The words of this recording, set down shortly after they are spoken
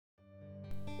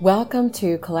Welcome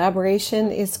to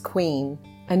Collaboration is Queen,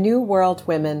 a New World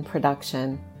Women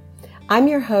production. I'm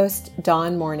your host,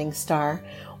 Dawn Morningstar,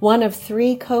 one of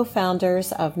 3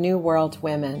 co-founders of New World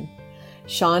Women.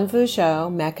 Sean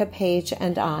Vougeot, Mecca Page,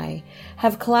 and I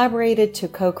have collaborated to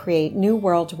co-create New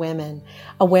World Women,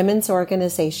 a women's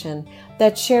organization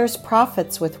that shares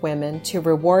profits with women to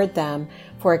reward them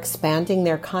for expanding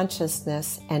their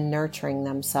consciousness and nurturing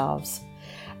themselves.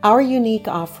 Our unique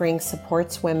offering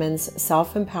supports women's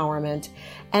self-empowerment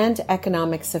and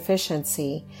economic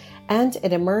sufficiency, and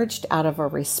it emerged out of a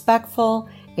respectful,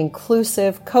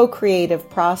 inclusive, co-creative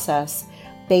process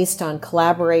based on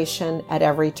collaboration at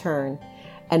every turn.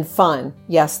 And fun.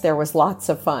 Yes, there was lots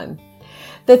of fun.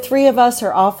 The 3 of us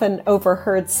are often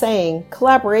overheard saying,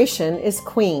 collaboration is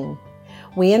queen.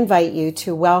 We invite you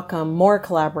to welcome more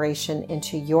collaboration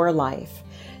into your life,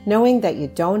 knowing that you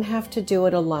don't have to do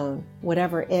it alone,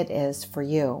 whatever it is for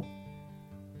you.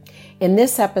 In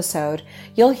this episode,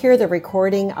 you'll hear the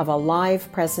recording of a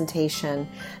live presentation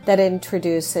that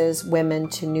introduces women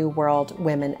to New World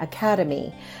Women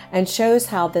Academy and shows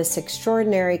how this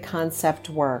extraordinary concept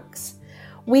works.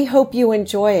 We hope you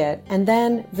enjoy it and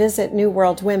then visit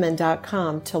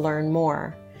newworldwomen.com to learn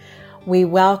more. We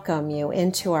welcome you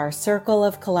into our circle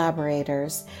of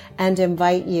collaborators and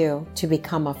invite you to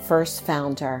become a first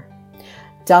founder.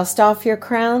 Dust off your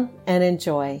crown and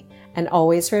enjoy. And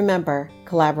always remember,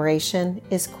 collaboration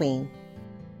is queen.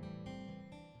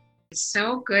 It's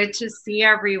so good to see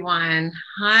everyone.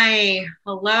 Hi,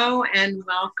 hello, and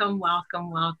welcome,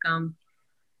 welcome, welcome.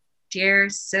 Dear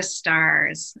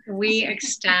sisters, we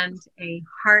extend a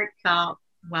heartfelt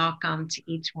welcome to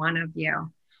each one of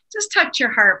you. Just touch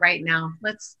your heart right now.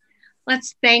 Let's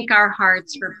thank our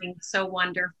hearts for being so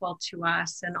wonderful to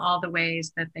us in all the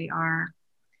ways that they are.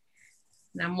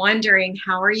 And I'm wondering,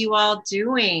 how are you all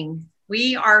doing?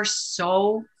 We are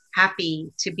so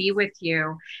happy to be with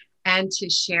you and to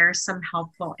share some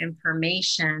helpful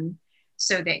information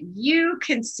so that you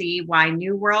can see why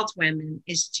New World Women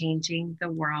is changing the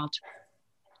world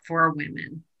for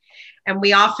women. And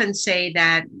we often say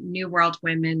that New World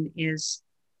Women is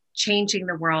changing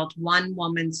the world one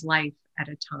woman's life at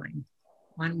a time.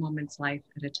 One woman's life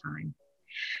at a time.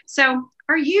 So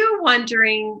are you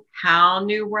wondering how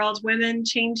New World Women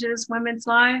changes women's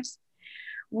lives?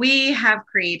 We have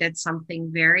created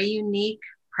something very unique,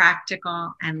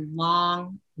 practical, and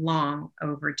long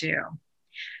overdue.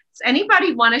 Does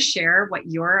anybody want to share what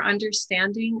your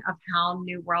understanding of how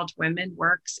New World Women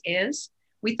works is?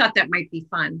 We thought that might be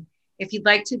fun. If you'd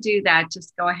like to do that,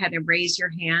 just go ahead and raise your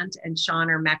hand and Sean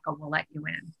or Mecca will let you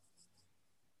in.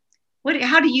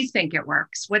 How do you think it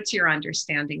works? What's your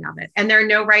understanding of it? And there are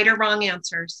no right or wrong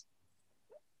answers.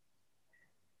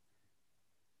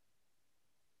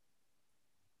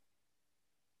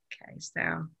 Okay,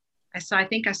 so I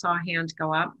think I saw a hand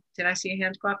go up. Did I see a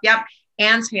hand go up? Yep,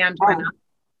 Anne's hand went up.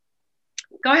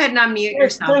 Go ahead and unmute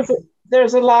yourself.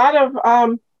 There's a lot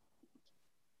of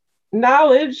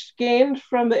knowledge gained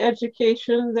from the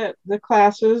education that the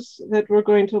classes that we're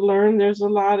going to learn. There's a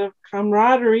lot of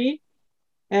camaraderie.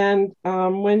 And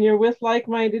when you're with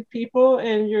like-minded people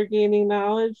and you're gaining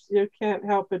knowledge, you can't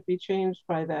help but be changed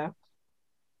by that.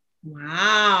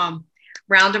 Wow.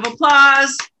 Round of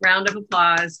applause. Round of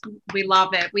applause. We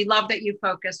love it. We love that you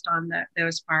focused on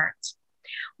those parts.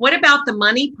 What about the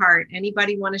money part?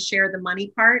 Anybody want to share the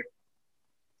money part?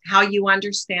 How you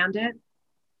understand it?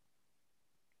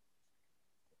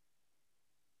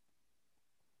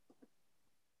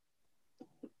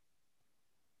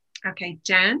 Okay,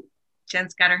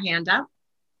 Jen's got her hand up.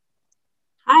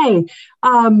 Hi.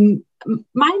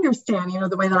 My understanding,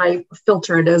 the way that I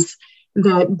filter it is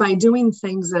that by doing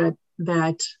things that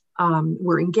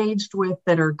we're engaged with,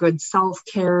 that are good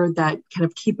self-care, that kind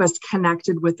of keep us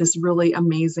connected with this really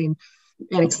amazing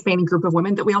and expanding group of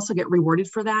women, that we also get rewarded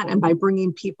for that. And by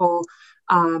bringing people,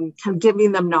 kind of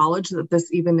giving them knowledge that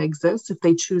this even exists, if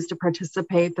they choose to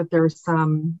participate, that there's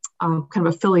some kind of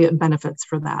affiliate benefits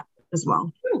for that as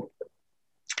well.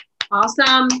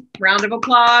 Awesome. Round of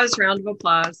applause, round of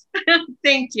applause.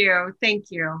 Thank you. Thank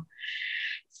you.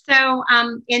 So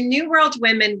in New World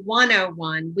Women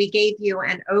 101, we gave you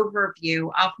an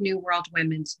overview of New World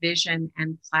Women's vision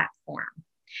and platform.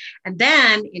 And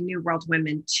then in New World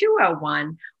Women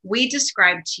 201, we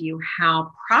described to you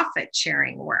how profit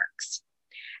sharing works.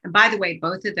 And by the way,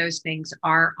 both of those things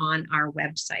are on our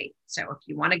website. So if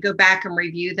you want to go back and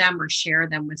review them or share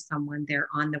them with someone, they're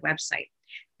on the website.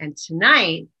 And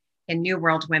tonight, in New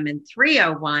World Women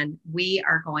 301, we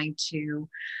are going to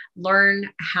learn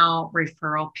how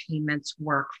referral payments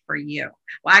work for you.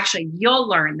 Well, actually, you'll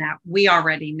learn that. We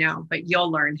already know, but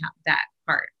you'll learn that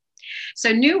part.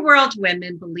 So New World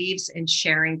Women believes in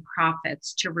sharing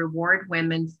profits to reward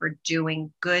women for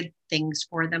doing good things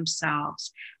for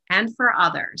themselves and for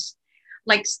others,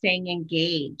 like staying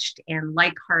engaged in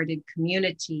like-hearted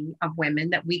community of women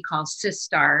that we call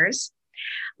sisters,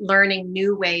 learning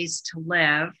new ways to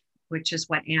live, which is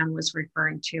what Anne was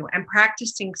referring to, and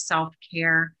practicing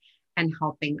self-care and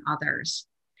helping others.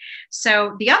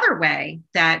 So the other way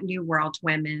that New World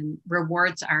Women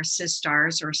rewards our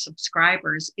sisters or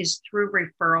subscribers is through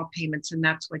referral payments, and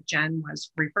that's what Jen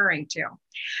was referring to.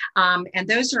 And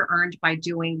those are earned by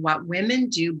doing what women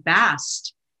do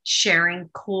best,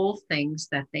 sharing cool things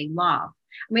that they love.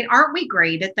 I mean, aren't we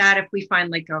great at that? If we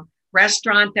find like a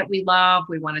restaurant that we love,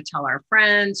 we want to tell our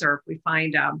friends, or if we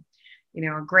find a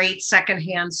great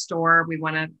secondhand store, we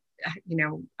want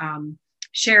to,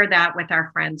 share that with our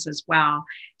friends as well.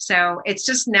 So it's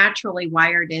just naturally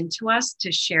wired into us to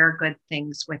share good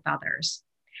things with others.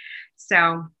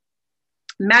 So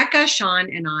Mecca,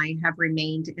 Sean, and I have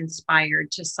remained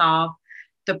inspired to solve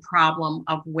the problem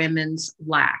of women's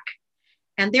lack.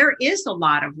 And there is a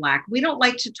lot of lack. We don't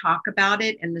like to talk about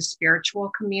it in the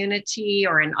spiritual community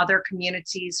or in other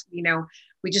communities.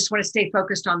 We just want to stay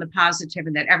focused on the positive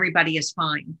and that everybody is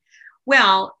fine.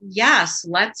 Well, yes,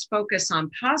 let's focus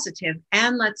on positive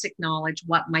and let's acknowledge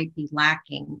what might be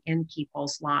lacking in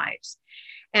people's lives.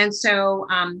 And so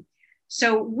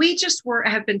we just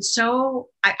have been so,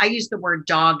 I use the word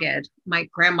dogged. My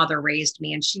grandmother raised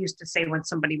me, and she used to say when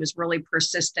somebody was really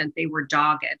persistent, they were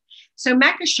dogged. So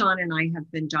Mecca, Sean, and I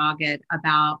have been dogged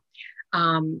about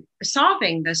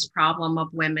solving this problem of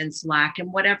women's lack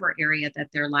in whatever area that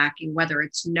they're lacking, whether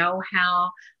it's know-how,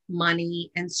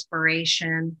 money,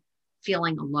 inspiration,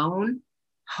 feeling alone,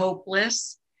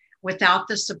 hopeless, without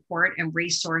the support and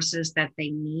resources that they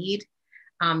need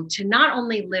to not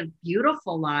only live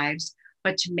beautiful lives,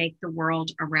 but to make the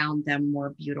world around them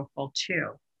more beautiful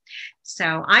too.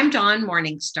 So I'm Dawn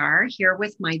Morningstar here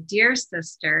with my dear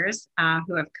sisters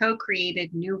who have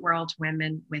co-created New World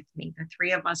Women with me. The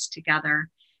three of us together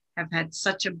have had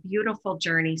such a beautiful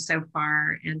journey so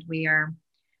far, and we are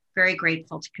very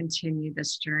grateful to continue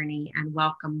this journey and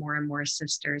welcome more and more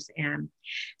sisters in.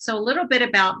 So a little bit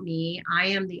about me. I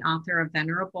am the author of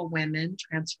Venerable Women,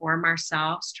 Transform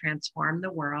Ourselves, Transform the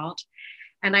World.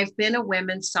 And I've been a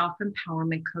women's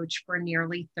self-empowerment coach for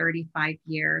nearly 35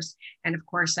 years. And of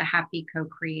course, a happy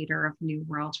co-creator of New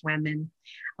World Women,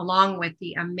 along with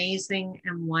the amazing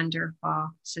and wonderful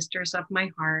sisters of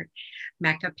my heart,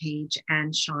 Mecca Page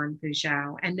and Sean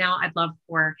Bugeaud. And now I'd love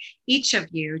for each of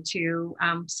you to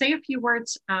say a few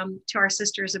words to our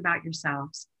sisters about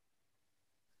yourselves.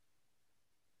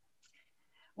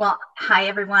 Well, hi,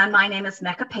 everyone. My name is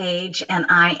Mecca Page, and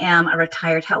I am a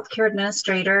retired healthcare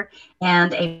administrator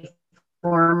and a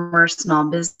former small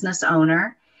business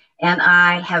owner. And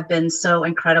I have been so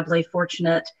incredibly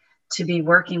fortunate to be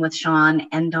working with Sean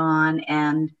and Dawn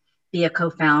and be a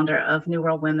co-founder of New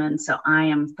World Women. So I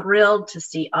am thrilled to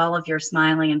see all of your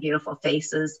smiling and beautiful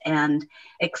faces and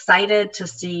excited to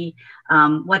see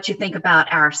what you think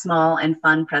about our small and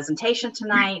fun presentation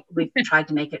tonight. We've tried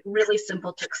to make it really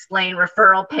simple to explain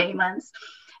referral payments.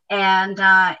 And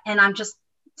I'm just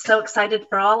so excited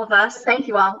for all of us. Thank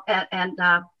you all. And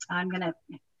I'm going to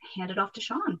hand it off to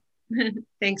Sean.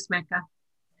 Thanks, Mecca.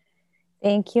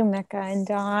 Thank you, Mecca and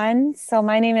Dawn. So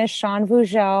my name is Sean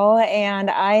Bugeaud, and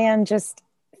I am just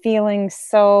feeling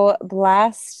so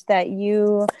blessed that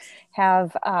you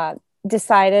have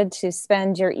decided to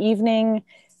spend your evening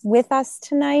with us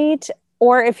tonight,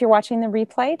 or if you're watching the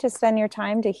replay, to spend your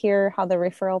time to hear how the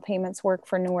referral payments work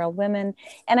for New World Women.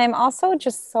 And I'm also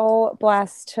just so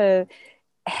blessed to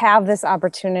have this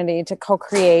opportunity to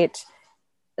co-create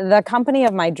the company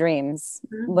of my dreams,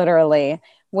 literally,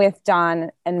 with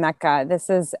Dawn and Mecca. This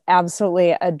is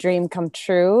absolutely a dream come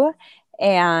true.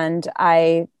 And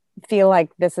I feel like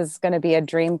this is going to be a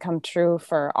dream come true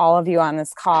for all of you on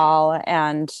this call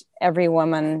and every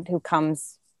woman who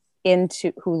comes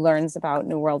into, who learns about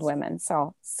New World Women.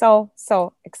 So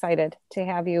excited to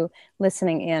have you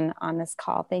listening in on this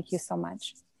call. Thank you so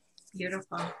much.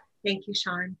 Beautiful. Thank you,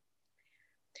 Sean.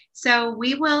 So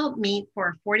we will meet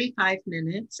for 45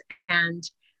 minutes and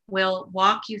we'll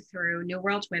walk you through New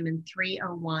World Women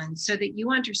 301 so that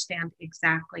you understand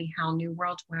exactly how New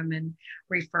World Women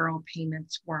referral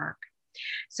payments work.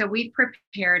 So we've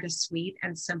prepared a sweet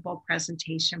and simple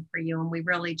presentation for you, and we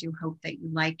really do hope that you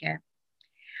like it.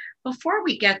 Before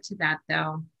we get to that,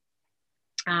 though,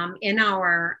 in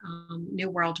our New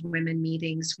World Women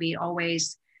meetings, we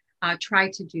always try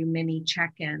to do mini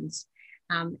check-ins.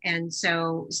 And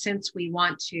so since we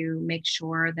want to make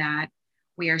sure that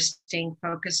we are staying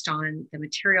focused on the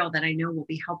material that I know will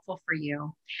be helpful for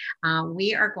you,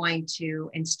 we are going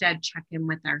to instead check in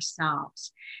with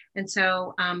ourselves. And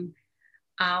so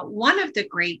one of the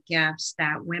great gifts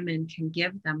that women can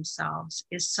give themselves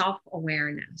is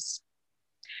self-awareness.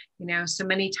 You know, so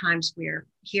many times we're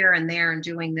here and there and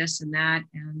doing this and that,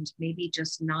 and maybe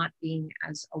just not being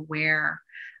as aware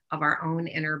of our own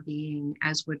inner being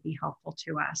as would be helpful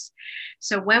to us.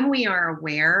 So when we are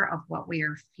aware of what we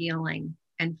are feeling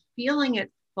and feeling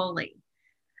it fully,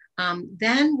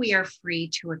 then we are free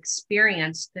to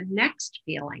experience the next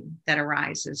feeling that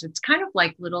arises. It's kind of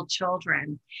like little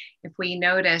children. If we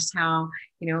notice how,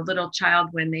 you know, a little child,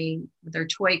 when their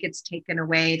toy gets taken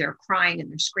away, they're crying and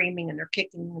they're screaming and they're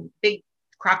kicking, big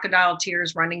crocodile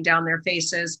tears running down their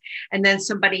faces. And then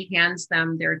somebody hands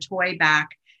them their toy back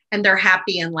and they're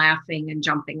happy and laughing and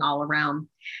jumping all around.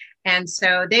 And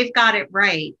so they've got it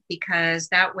right, because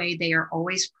that way they are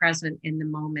always present in the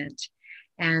moment.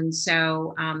 And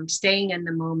so staying in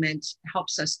the moment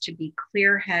helps us to be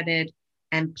clear-headed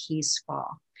and peaceful.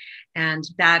 And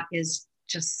that is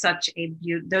just such a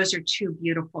those are two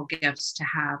beautiful gifts to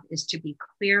have, is to be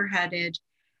clear-headed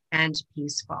and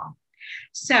peaceful.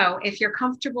 So if you're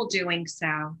comfortable doing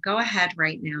so, go ahead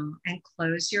right now and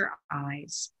close your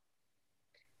eyes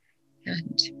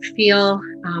and feel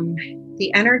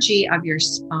the energy of your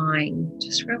spine.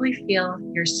 Just really feel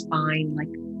your spine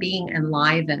like being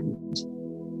enlivened.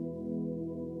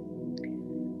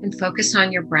 And focus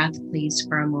on your breath, please,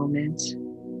 for a moment.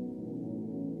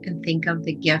 And think of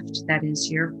the gift that is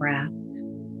your breath.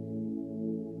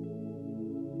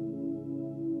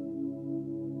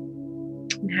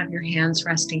 And have your hands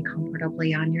resting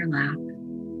comfortably on your lap.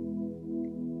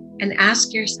 And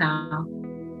ask yourself,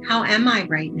 how am I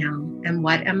right now? And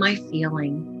what am I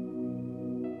feeling?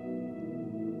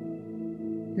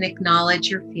 And acknowledge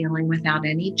your feeling without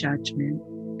any judgment.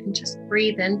 And just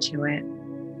breathe into it,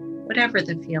 whatever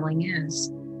the feeling is.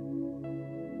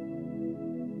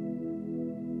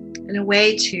 And a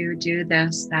way to do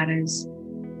this that is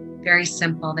very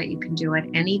simple, that you can do at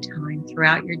any time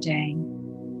throughout your day,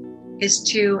 is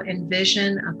to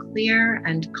envision a clear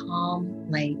and calm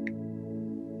lake.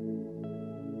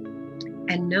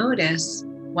 And notice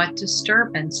what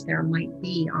disturbance there might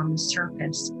be on the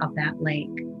surface of that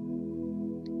lake.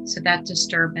 So that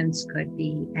disturbance could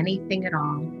be anything at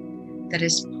all that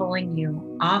is pulling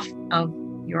you off of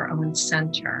your own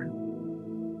center.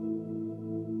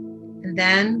 And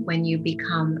then when you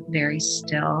become very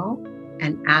still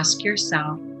and ask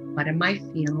yourself, what am I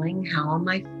feeling? How am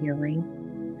I feeling?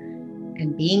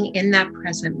 And being in that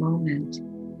present moment,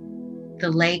 the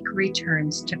lake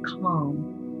returns to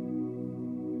calm.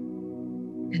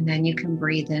 And then you can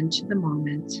breathe into the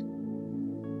moment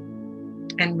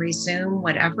and resume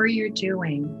whatever you're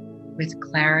doing with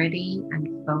clarity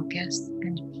and focus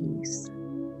and peace.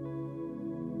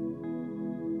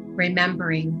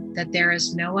 Remembering that there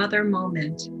is no other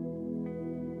moment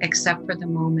except for the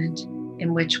moment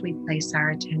in which we place our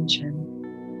attention.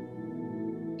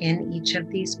 In each of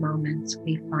these moments,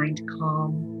 we find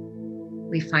calm,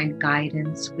 we find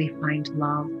guidance, we find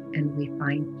love, and we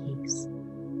find peace.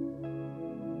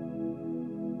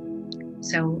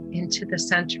 So into the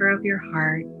center of your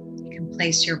heart, you can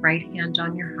place your right hand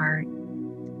on your heart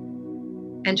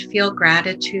and feel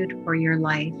gratitude for your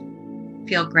life.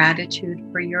 Feel gratitude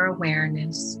for your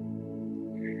awareness.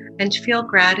 And feel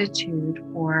gratitude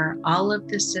for all of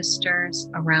the sisters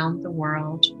around the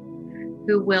world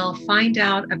who will find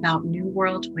out about New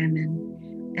World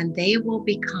Women, and they will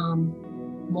become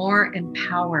more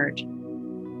empowered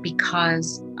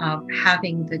because of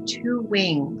having the two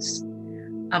wings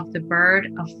of the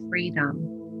bird of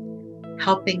freedom,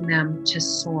 helping them to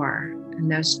soar.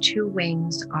 And those two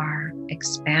wings are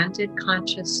expanded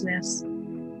consciousness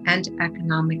and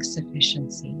economic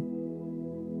sufficiency.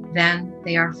 Then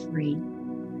they are free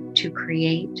to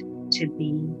create, to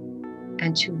be,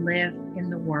 and to live in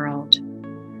the world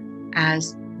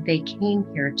as they came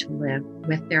here to live,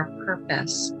 with their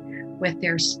purpose, with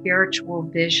their spiritual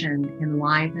vision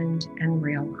enlivened and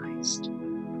realized.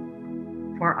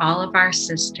 For all of our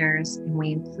sisters, and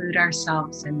we include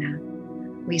ourselves in that,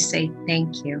 we say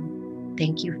thank you.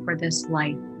 Thank you for this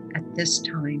life at this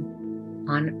time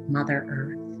on Mother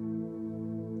Earth.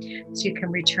 So you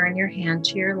can return your hand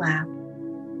to your lap,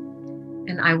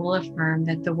 and I will affirm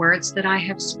that the words that I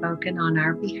have spoken on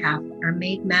our behalf are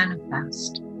made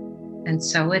manifest. And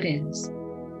so it is.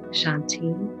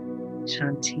 Shanti,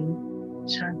 Shanti,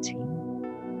 Shanti.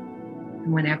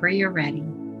 And whenever you're ready,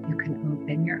 you can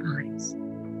open your eyes.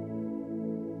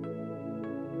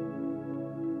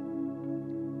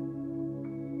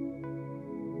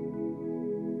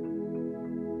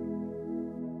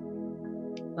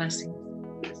 Blessings.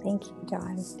 Thank you,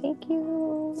 Dawn. Thank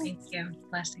you. Thank you.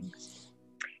 Blessings.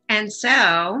 And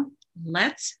so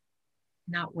let's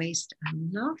not waste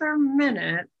another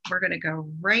minute. We're going to go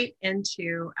right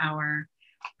into our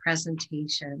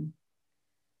presentation,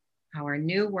 our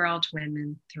New World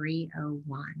Women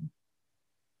 301.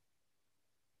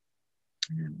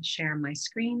 And I'm going to share my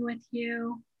screen with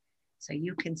you so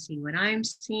you can see what I'm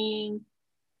seeing.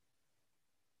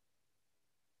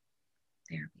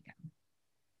 There we go.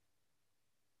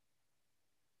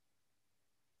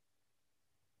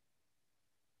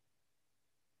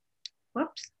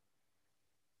 Whoops.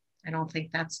 I don't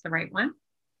think that's the right one.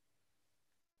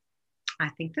 I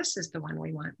think this is the one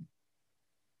we want.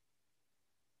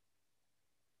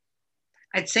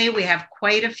 I'd say we have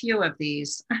quite a few of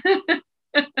these.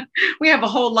 We have a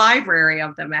whole library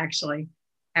of them, actually.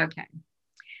 Okay.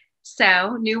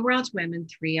 So, New World Women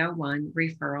 301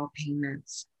 referral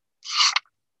payments.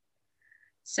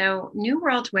 So, New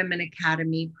World Women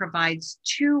Academy provides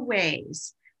 2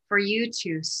 ways for you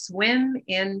to swim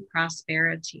in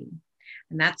prosperity.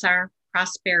 And that's our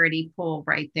prosperity pool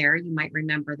right there. You might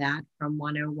remember that from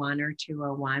 101 or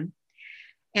 201.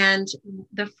 And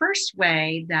the first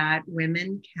way that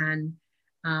women can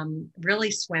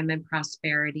really swim in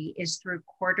prosperity is through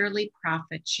quarterly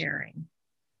profit sharing.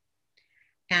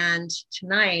 And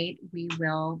tonight we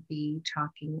will be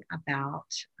talking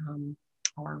about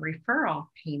our referral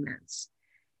payments.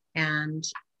 And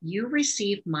you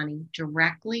receive money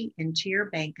directly into your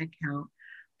bank account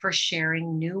for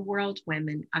sharing New World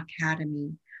Women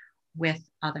Academy with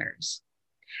others.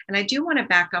 And I do want to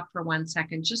back up for 1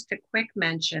 second, just a quick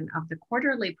mention of the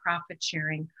quarterly profit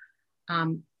sharing.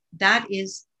 That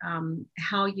is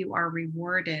how you are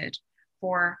rewarded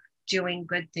for doing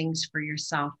good things for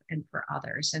yourself and for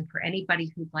others. And for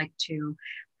anybody who'd like to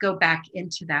go back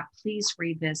into that, please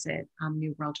revisit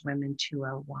New World Women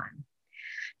 201.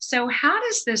 So how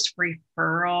does this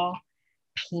referral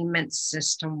payment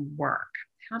system work?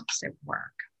 How does it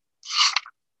work?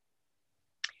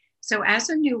 So as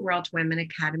a New World Women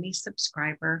Academy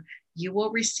subscriber, you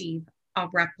will receive a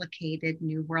replicated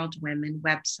New World Women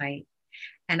website.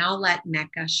 And I'll let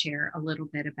Mecca share a little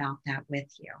bit about that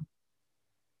with you.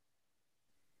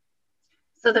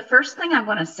 So the first thing I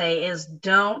want to say is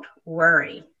don't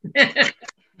worry.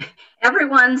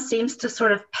 Everyone seems to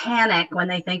sort of panic when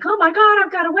they think, oh my God,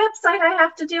 I've got a website I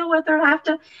have to deal with or I have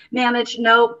to manage.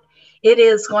 Nope, it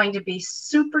is going to be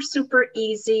super, super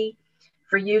easy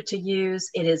for you to use.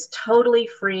 It is totally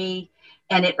free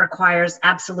and it requires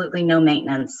absolutely no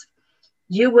maintenance.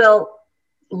 You will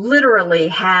literally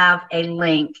have a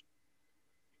link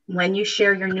when you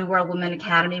share your New World Women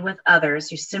Academy with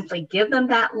others. You simply give them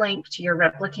that link to your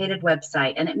replicated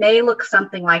website. And it may look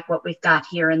something like what we've got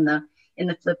here in the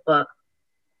flip book,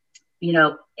 you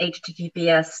know,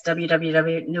 https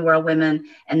www New World Women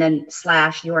and then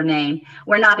 / your name.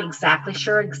 We're not exactly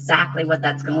sure exactly what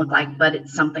that's going to look like, but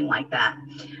it's something like that.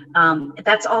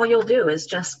 That's all you'll do is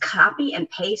just copy and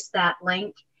paste that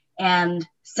link and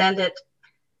send it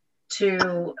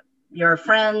to your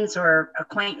friends or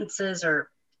acquaintances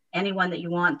or anyone that you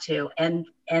want to. And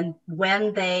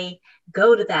when they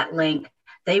go to that link,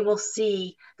 they will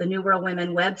see the New World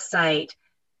Women website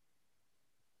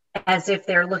as if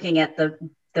they're looking at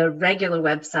the regular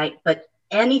website, but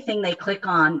anything they click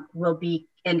on will be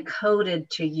encoded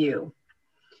to you.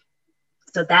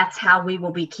 So that's how we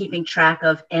will be keeping track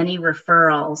of any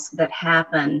referrals that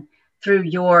happen through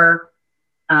your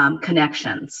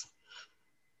connections.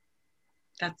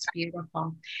 That's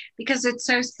beautiful because it's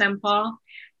so simple.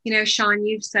 You know, Sean,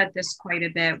 you've said this quite a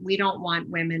bit. We don't want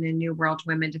women in New World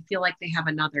Women to feel like they have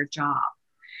another job.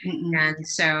 Mm-mm. And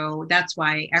so that's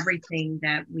why everything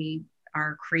that we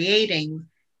are creating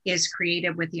is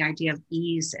created with the idea of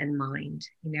ease in mind,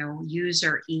 you know,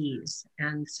 user ease.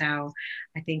 And so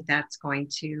I think that's going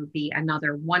to be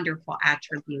another wonderful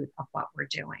attribute of what we're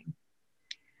doing.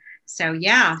 So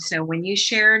yeah, so when you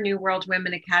share New World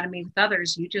Women Academy with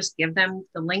others, you just give them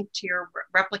the link to your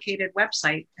replicated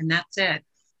website and that's it.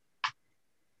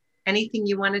 Anything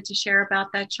you wanted to share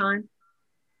about that, Sean?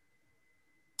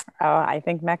 Oh, I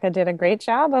think Mecca did a great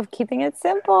job of keeping it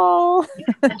simple.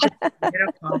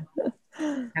 Beautiful.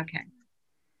 Okay.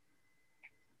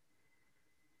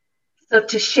 So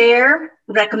to share,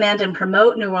 recommend, and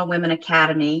promote New World Women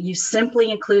Academy, you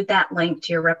simply include that link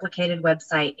to your replicated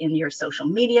website in your social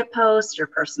media posts, your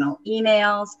personal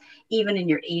emails, even in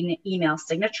your email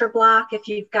signature block. If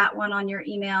you've got one on your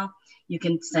email, you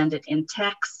can send it in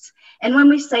text. And when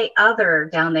we say other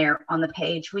down there on the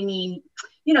page, we mean,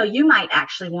 you know, you might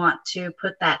actually want to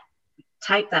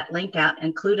type that link out,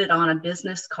 include it on a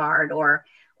business card or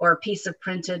or a piece of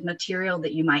printed material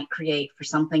that you might create for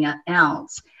something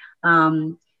else.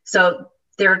 So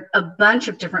there are a bunch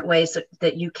of different ways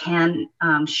that you can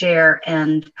share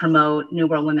and promote New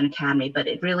World Women Academy, but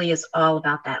it really is all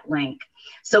about that link.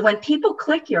 So when people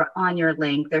click on your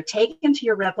link, they're taken to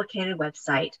your replicated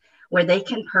website where they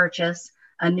can purchase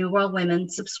a New World Women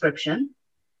subscription.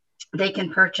 They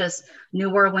can purchase New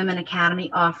World Women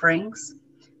Academy offerings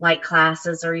like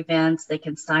classes or events. They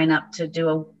can sign up to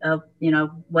do a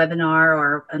webinar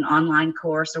or an online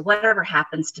course or whatever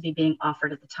happens to be being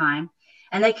offered at the time.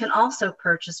 And they can also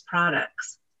purchase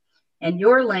products. And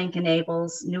your link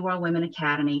enables New World Women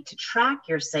Academy to track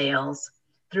your sales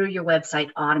through your website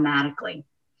automatically.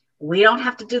 We don't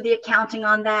have to do the accounting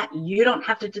on that. You don't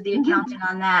have to do the accounting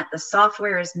on that. The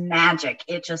software is magic.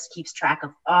 It just keeps track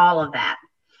of all of that.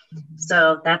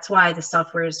 So that's why the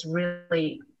software is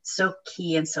really so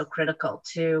key and so critical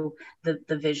to the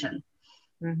vision.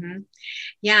 Mm-hmm.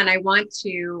 Yeah, and I want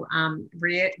to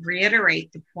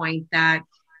reiterate the point that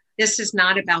this is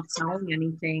not about selling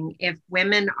anything. If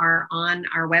women are on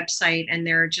our website and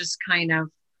they're just kind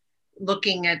of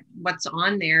looking at what's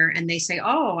on there and they say,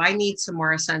 oh, I need some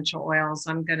more essential oils,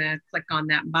 I'm going to click on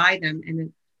that and buy them.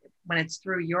 And when it's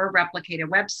through your replicated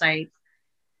website,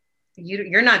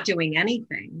 you're not doing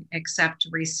anything except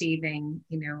receiving,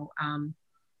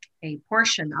 a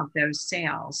portion of those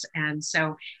sales. And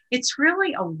so it's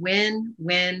really a win,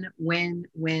 win, win,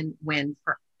 win, win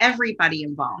for everybody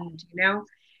involved,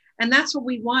 and that's what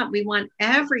we want. We want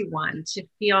everyone to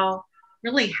feel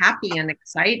really happy and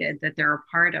excited that they're a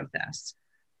part of this.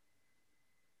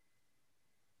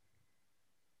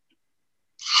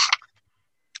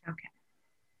 Okay.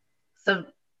 So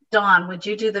Dawn, would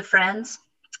you do the friends?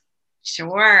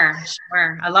 Sure.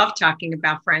 I love talking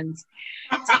about friends.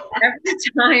 So every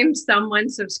time someone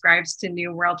subscribes to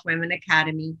New World Women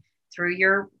Academy through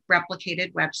your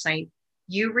replicated website,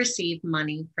 you receive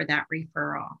money for that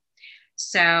referral.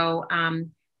 So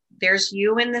there's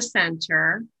you in the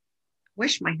center.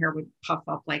 Wish my hair would puff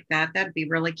up like that. That'd be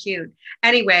really cute.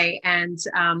 Anyway, and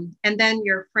then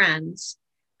your friends,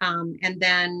 and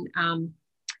then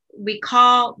we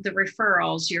call the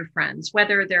referrals your friends,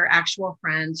 whether they're actual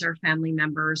friends or family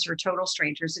members or total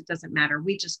strangers. It doesn't matter.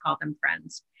 We just call them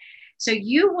friends. So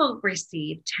you will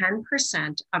receive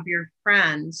 10% of your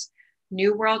friends'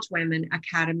 New World Women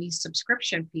Academy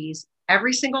subscription fees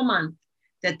every single month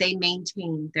that they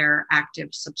maintain their active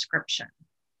subscription.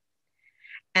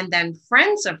 And then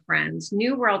Friends of Friends,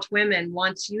 New World Women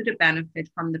wants you to benefit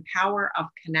from the power of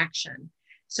connection.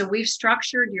 So we've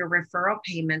structured your referral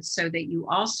payments so that you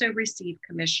also receive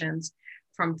commissions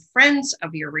from friends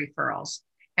of your referrals.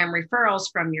 And referrals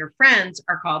from your friends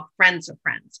are called Friends of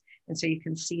Friends. And so you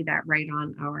can see that right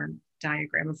on our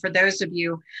diagram. And for those of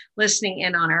you listening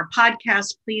in on our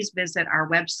podcast, please visit our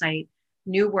website,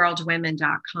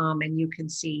 newworldwomen.com, and you can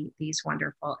see these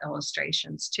wonderful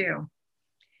illustrations too.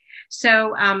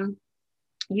 So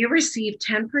you receive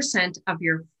 10% of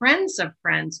your Friends of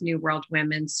Friends New World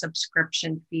Women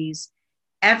subscription fees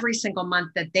every single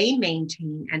month that they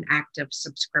maintain an active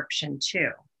subscription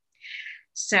to.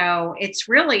 So it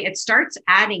starts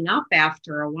adding up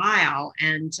after a while,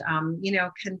 and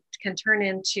can turn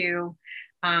into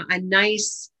a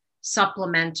nice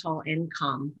supplemental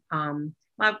income.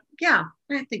 Yeah,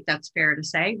 I think that's fair to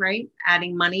say, right?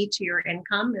 Adding money to your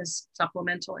income is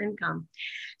supplemental income.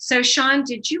 So Sean,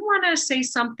 did you want to say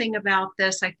something about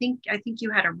this? I think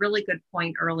you had a really good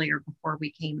point earlier before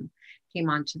we came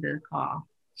onto the call.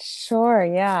 Sure,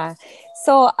 yeah.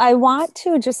 So I want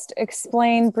to just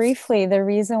explain briefly the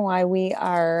reason why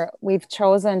we've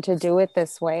chosen to do it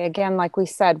this way. Again, like we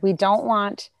said, we don't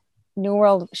want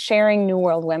sharing New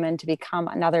World Women to become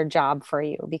another job for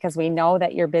you, because we know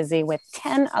that you're busy with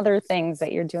 10 other things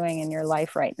that you're doing in your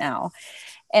life right now.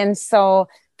 And so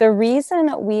the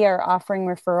reason we are offering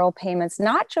referral payments,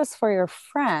 not just for your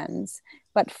friends,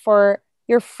 but for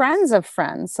your friends of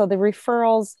friends, so the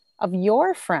referrals of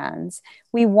your friends,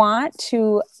 we want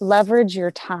to leverage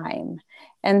your time.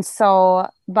 And so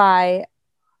by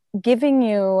giving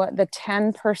you the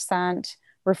 10%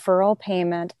 referral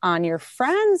payment on your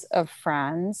friends of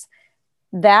friends,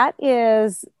 that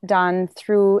is done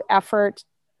through effort,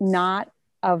 not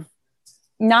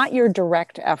your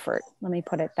direct effort. Let me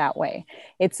put it that way.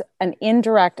 It's an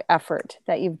indirect effort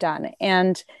that you've done.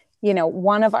 And,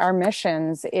 one of our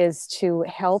missions is to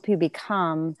help you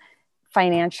become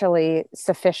financially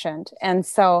sufficient. And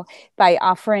so by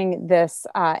offering this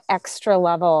extra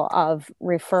level of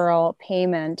referral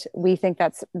payment, we think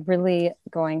that's really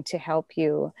going to help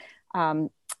you,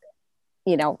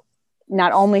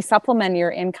 not only supplement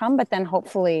your income, but then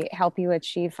hopefully help you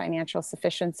achieve financial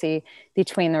sufficiency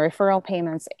between the referral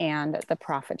payments and the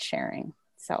profit sharing.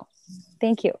 So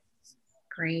thank you.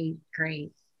 Great,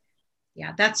 great.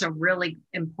 Yeah, that's a really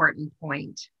important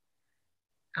point.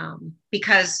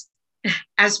 Because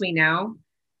as we know,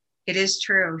 it is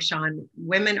true, Sean,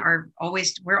 we're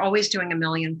always doing a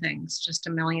million things, just a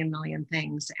million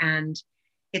things. And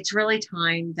it's really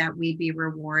time that we be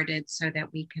rewarded so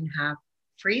that we can have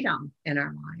freedom in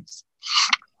our lives.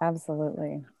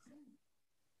 Absolutely.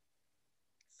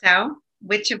 So,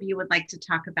 which of you would like to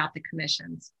talk about the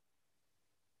commissions?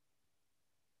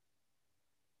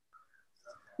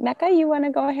 Mecca, you want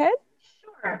to go ahead?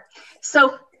 Sure.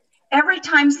 So every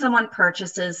time someone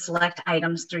purchases select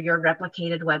items through your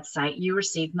replicated website, you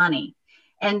receive money.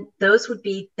 And those would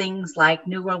be things like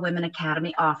New World Women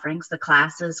Academy offerings, the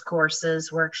classes,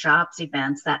 courses, workshops,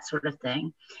 events, that sort of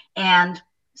thing, and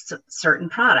certain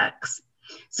products.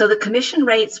 So the commission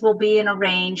rates will be in a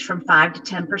range from 5 to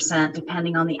 10%,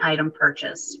 depending on the item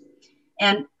purchased.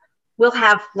 And we'll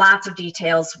have lots of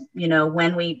details,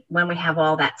 when we have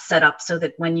all that set up, so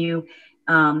that when you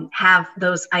have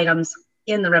those items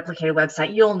in the replicated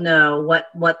website, you'll know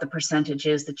what the percentage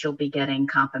is that you'll be getting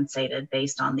compensated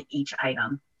based on each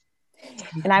item.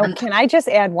 And can I just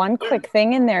add one quick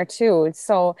thing in there too?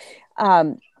 So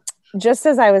just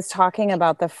as I was talking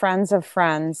about the Friends of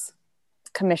Friends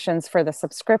commissions for the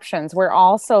subscriptions, we're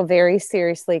also very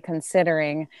seriously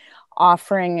considering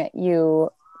offering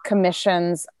you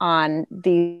commissions on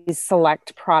these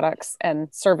select products and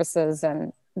services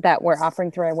and that we're offering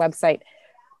through our website,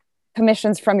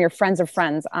 commissions from your friends of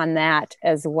friends on that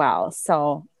as well.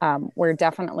 So we're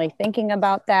definitely thinking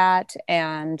about that,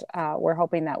 and we're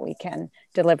hoping that we can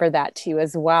deliver that to you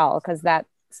as well, because that's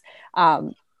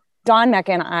Dawn,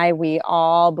 Mecca, and I, we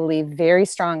all believe very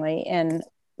strongly in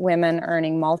women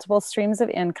earning multiple streams of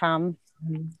income,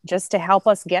 just to help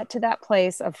us get to that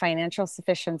place of financial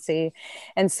sufficiency.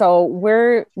 And so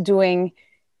we're doing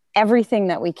everything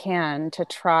that we can to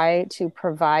try to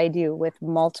provide you with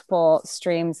multiple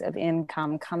streams of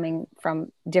income coming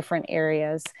from different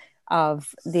areas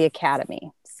of the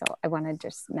Academy. So I want to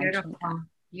just mention that.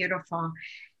 Beautiful.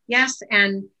 Yes.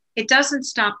 And it doesn't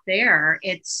stop there.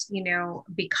 It's,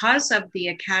 because of the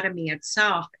Academy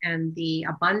itself and the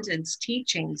abundance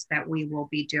teachings that we will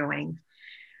be doing,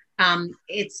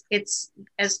 it's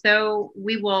as though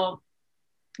we will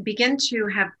begin to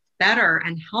have better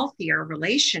and healthier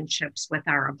relationships with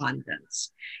our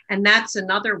abundance. And that's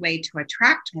another way to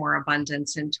attract more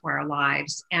abundance into our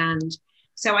lives. And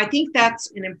so I think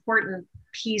that's an important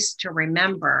piece to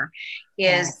remember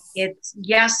is it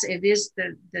is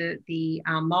the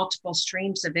multiple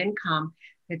streams of income.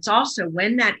 It's also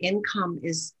when that income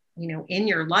is, in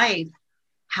your life,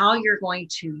 how you're going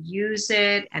to use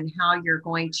it and how you're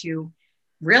going to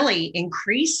really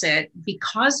increase it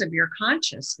because of your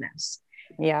consciousness.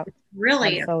 Yeah, it's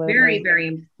really absolutely. A very, very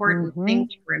important thing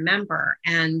to remember.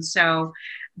 And so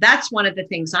that's one of the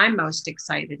things I'm most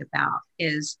excited about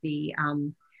is the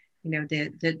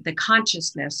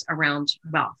consciousness around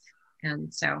wealth.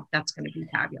 And so that's going to be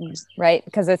fabulous. Right.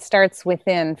 Because it starts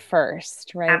within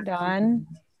first, right, Absolutely. Dawn?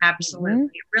 Absolutely.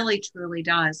 It really, truly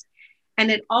does. And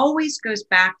it always goes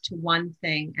back to one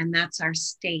thing, and that's our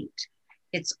state.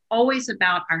 It's always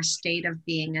about our state of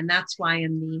being. And that's why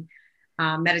in the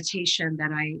meditation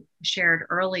that I shared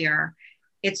earlier,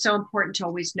 it's so important to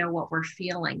always know what we're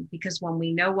feeling, because when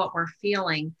we know what we're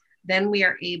feeling, then we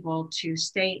are able to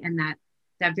stay in that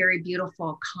very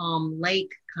beautiful, calm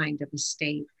lake kind of a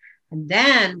state. And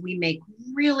then we make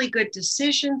really good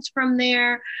decisions from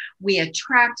there. We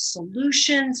attract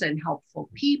solutions and helpful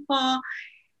people.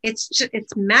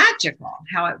 It's magical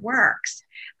how it works,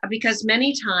 because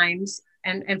many times,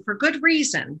 and for good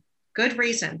reason,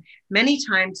 many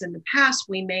times in the past,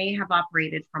 we may have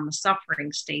operated from a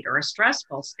suffering state or a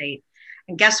stressful state.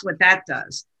 And guess what that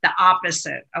does? The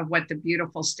opposite of what the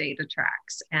beautiful state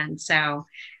attracts. And so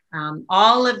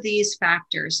all of these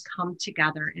factors come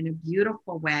together in a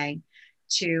beautiful way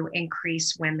to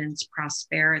increase women's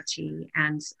prosperity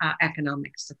and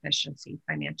economic sufficiency,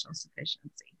 financial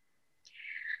sufficiency.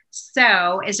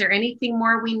 So is there anything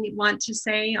more we want to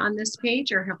say on this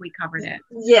page, or have we covered it?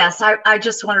 Yes, I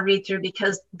just want to read through,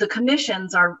 because the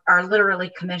commissions are literally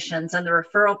commissions, and the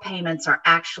referral payments are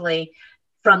actually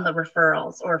from the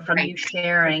referrals or from you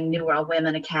sharing New World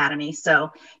Women Academy.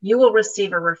 So you will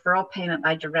receive a referral payment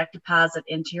by direct deposit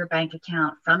into your bank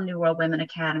account from New World Women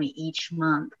Academy each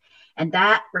month. And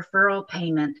that referral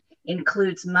payment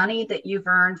includes money that you've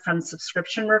earned from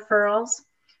subscription referrals,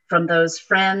 from those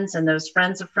friends and those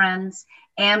friends of friends,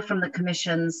 and from the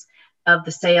commissions of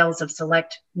the sales of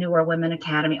select New World Women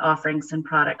Academy offerings and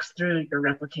products through your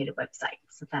replicated website.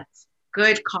 So that's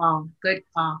good call. Good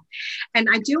call. And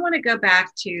I do want to go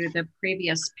back to the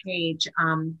previous page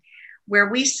where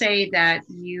we say that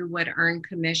you would earn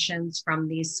commissions from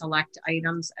these select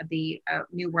items of the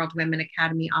New World Women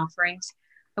Academy offerings.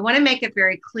 I want to make it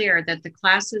very clear that the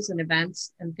classes and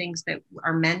events and things that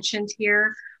are mentioned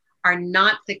here are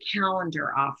not the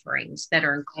calendar offerings that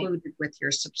are included with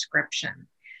your subscription.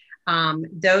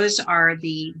 Those are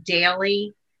the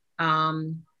daily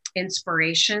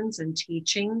inspirations and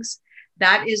teachings.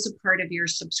 That is a part of your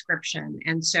subscription.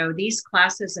 And so these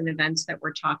classes and events that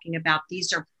we're talking about,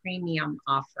 these are premium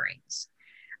offerings.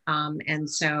 And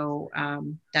so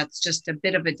that's just a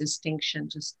bit of a distinction,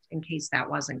 just in case that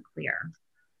wasn't clear.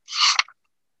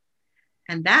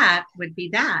 And that would be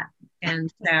that.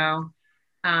 And so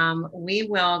we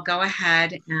will go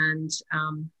ahead and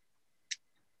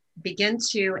begin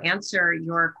to answer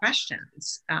your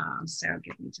questions. So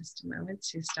give me just a moment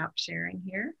to stop sharing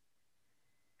here.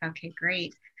 Okay,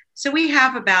 great. So we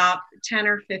have about 10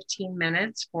 or 15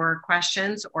 minutes for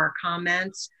questions or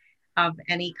comments of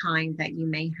any kind that you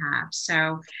may have.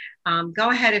 So go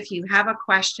ahead if you have a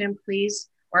question, please,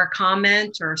 or a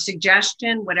comment or a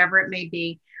suggestion, whatever it may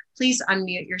be, please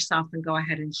unmute yourself and go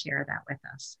ahead and share that with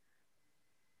us.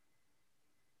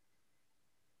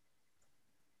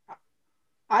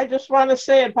 I just want to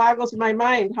say it boggles my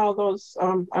mind how those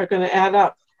are going to add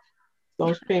up,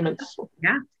 those payments.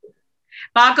 Yeah.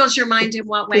 Boggles your mind in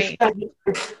what way?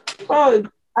 Well,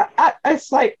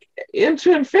 it's like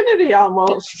into infinity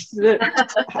almost.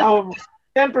 How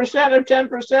 10% of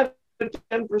 10% of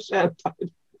 10%.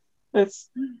 It's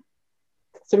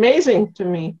amazing to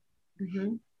me.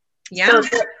 Mm-hmm. Yeah.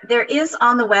 So there is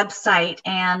on the website,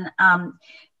 and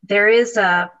there is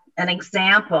an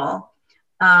example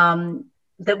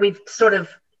that we've sort of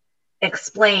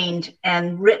explained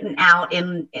and written out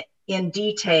in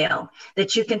detail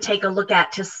that you can take a look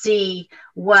at to see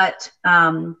what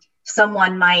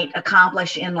someone might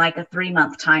accomplish in like a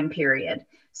 3-month time period.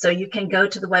 So you can go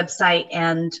to the website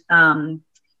and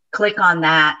click on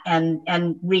that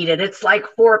and read it. It's like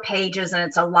 4 pages and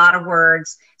it's a lot of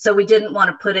words. So we didn't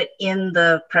want to put it in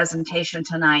the presentation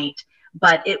tonight,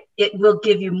 but it will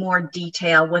give you more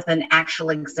detail with an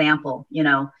actual example, you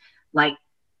know, like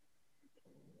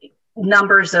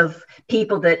numbers of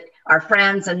people that are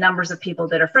friends and numbers of people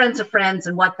that are friends of friends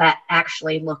and what that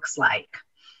actually looks like,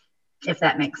 if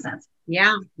that makes sense.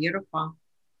 Yeah, beautiful.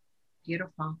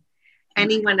 Beautiful.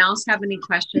 Anyone else have any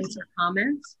questions or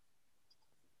comments?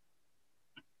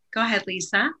 Go ahead,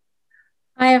 Lisa.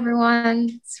 Hi, everyone.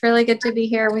 It's really good to be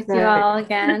here with you all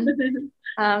again.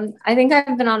 I think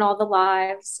I've been on all the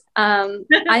lives.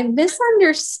 I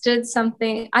misunderstood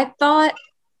something. I thought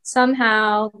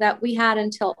somehow that we had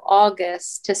until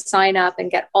August to sign up and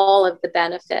get all of the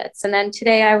benefits. And then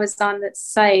today I was on the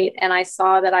site and I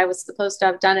saw that I was supposed to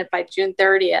have done it by June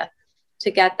 30th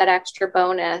to get that extra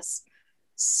bonus.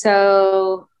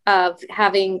 So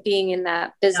being in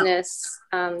that business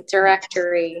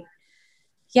directory.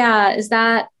 Yeah. Is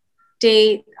that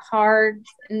date hard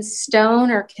in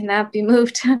stone, or can that be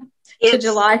moved to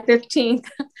July 15th?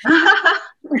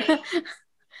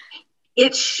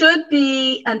 It should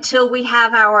be until we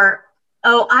have our,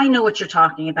 I know what you're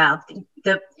talking about.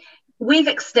 We've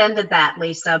extended that,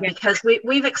 Lisa, because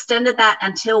we've extended that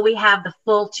until we have the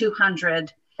full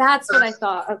 200. That's what I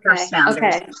thought. Okay.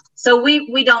 Okay. So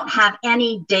we don't have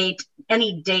any date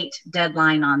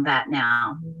deadline on that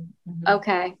now.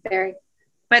 Okay.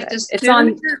 But the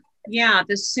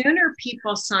sooner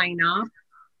people sign up.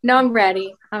 No, I'm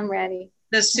ready.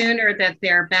 The sooner that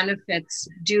their benefits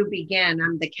do begin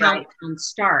and the countdown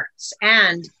starts.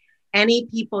 And any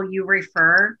people you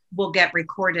refer will get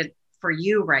recorded for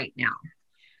you right now.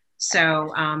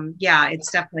 So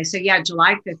it's definitely,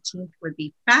 July 15th would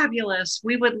be fabulous.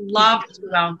 We would love to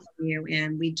welcome you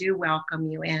in. We do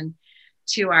welcome you in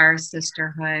to our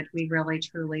sisterhood. We really,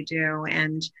 truly do.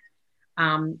 And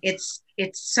it's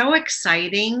so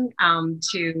exciting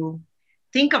to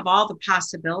think of all the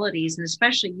possibilities, and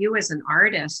especially you as an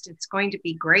artist. It's going to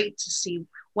be great to see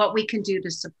what we can do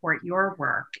to support your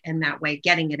work in that way,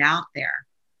 getting it out there.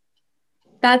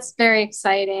 That's very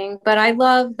exciting. But I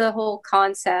love the whole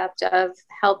concept of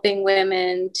helping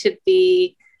women to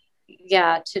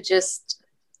just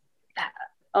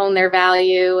own their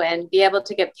value and be able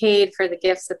to get paid for the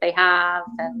gifts that they have.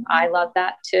 And I love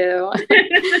that too.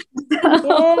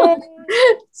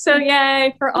 So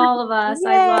yay for all of us. Yay.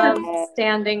 I love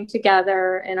standing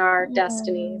together in our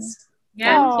destinies.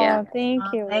 Yeah. Thank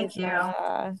you. Thank you.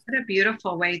 What a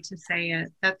beautiful way to say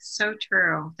it. That's so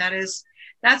true. That's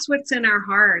what's in our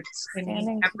hearts. I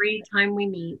mean, every time we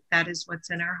meet, that is what's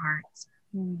in our hearts.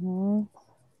 Mm-hmm.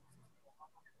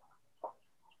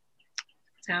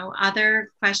 So other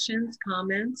questions,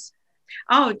 comments?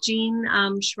 Oh, Jean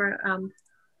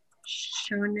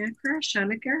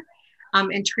Schoenecker,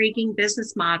 intriguing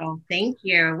business model. Thank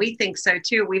you. We think so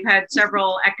too. We've had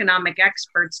several economic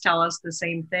experts tell us the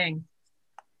same thing.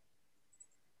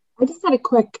 I just had a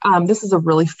quick, this is a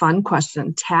really fun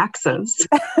question. Taxes.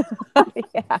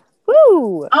 Yeah.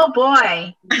 Woo! Oh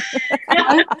boy.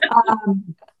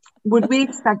 Would we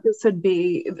expect this would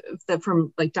be that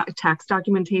from like tax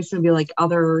documentation would be like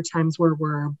other times where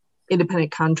we're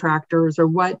independent contractors, or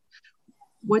what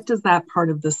does that part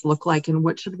of this look like, and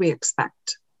what should we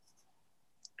expect?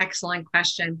 Excellent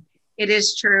question. It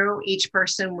is true. Each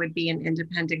person would be an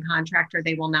independent contractor.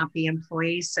 They will not be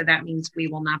employees. So that means we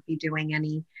will not be doing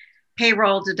any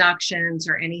payroll deductions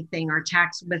or anything, or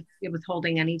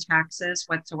withholding any taxes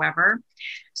whatsoever.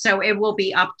 So it will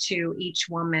be up to each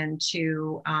woman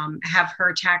to have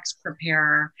her tax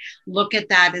preparer look at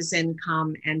that as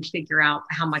income and figure out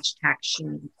how much tax she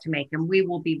needs to make. And we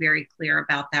will be very clear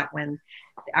about that when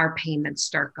our payments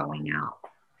start going out.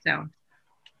 So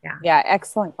yeah,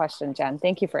 excellent question, Jen.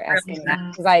 Thank you for asking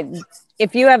that, because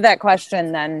if you have that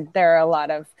question, then there are a lot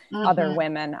of other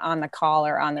women on the call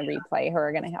or on the replay who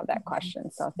are going to have that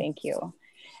question. So thank you.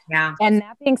 Yeah. And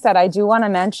that being said, I do want to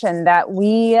mention that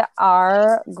we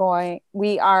are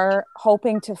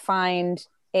hoping to find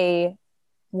a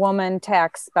woman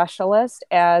tax specialist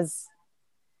as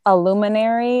a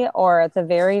luminary, or at the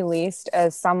very least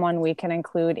as someone we can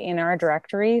include in our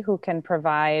directory who can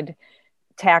provide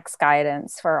tax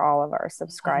guidance for all of our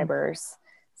subscribers.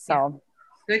 So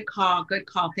good call.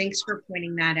 Thanks for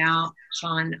pointing that out,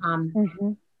 Sean.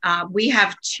 We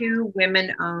have 2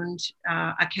 women-owned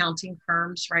accounting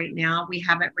firms right now. We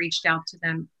haven't reached out to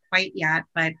them quite yet,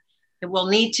 but it will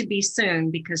need to be soon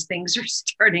because things are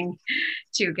starting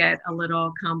to get a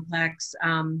little complex.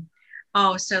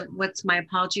 So my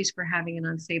apologies for having an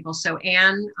unstable. So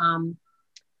Anne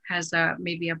has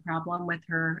maybe a problem with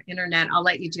her internet. I'll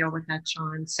let you deal with that,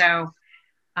 Sean. So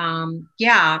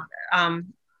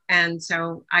and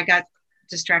so I got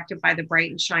distracted by the bright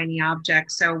and shiny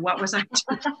object. So what was I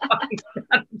talking about?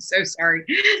 I'm so sorry.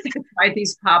 That's why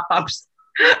these pop-ups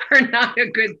are not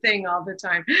a good thing all the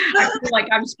time. I feel like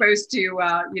I'm supposed to,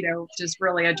 just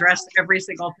really address every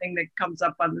single thing that comes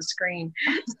up on the screen.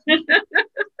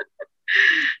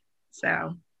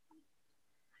 So.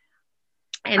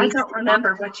 I don't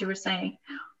remember what you were saying.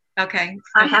 Okay.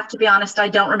 I have to be honest, I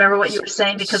don't remember what you were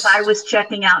saying because I was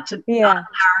checking out on our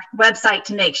website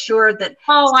to make sure that.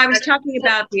 Oh, I was talking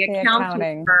about the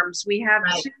accounting firms. We have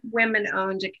 2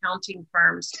 women-owned accounting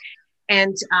firms.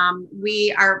 And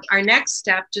our next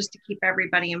step, just to keep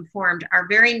everybody informed, our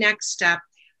very next step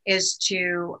is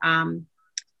to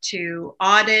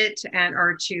audit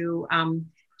or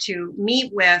to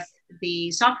meet with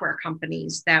the software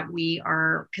companies that we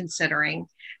are considering.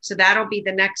 So that'll be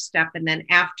the next step. And then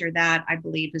after that, I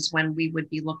believe, is when we would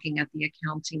be looking at the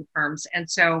accounting firms. And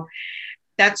so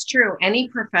that's true. Any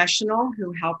professional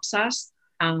who helps us,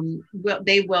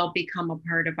 they will become a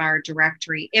part of our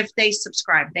directory if they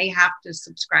subscribe. They have to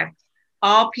subscribe.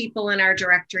 All people in our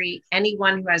directory,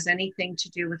 anyone who has anything to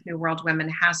do with New World Women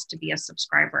has to be a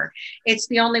subscriber. It's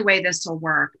the only way this will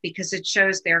work because it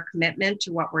shows their commitment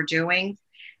to what we're doing.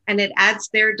 And it adds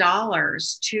their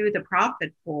dollars to the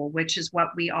profit pool, which is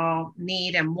what we all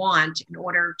need and want in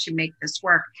order to make this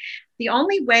work. The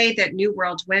only way that New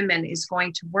World Women is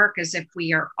going to work is if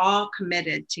we are all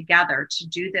committed together to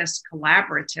do this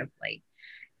collaboratively.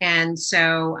 And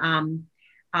so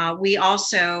we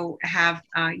also have,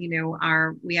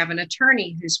 we have an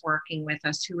attorney who's working with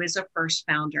us who is a first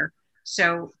founder.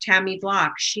 So Tammy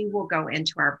Block, she will go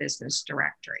into our business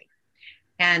directory.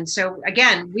 And so,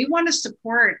 again, we want to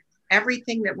support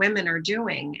everything that women are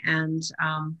doing and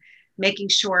making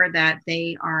sure that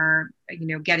they are,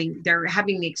 they're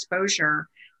having the exposure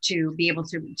to be able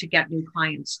to get new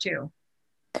clients too.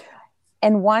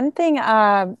 And one thing,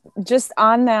 just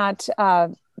on that,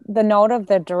 the note of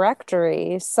the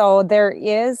directory. So there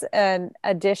is an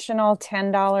additional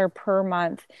 $10 per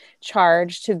month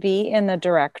charge to be in the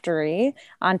directory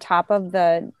on top of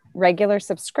the regular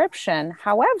subscription.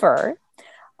 However,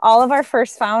 all of our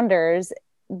first founders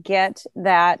get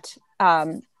that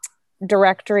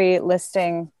directory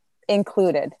listing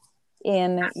included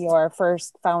in your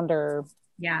first founder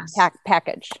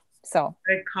package. So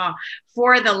good call.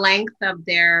 For the length of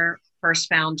their first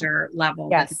founder level.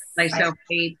 Yes. So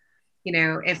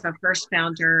if a first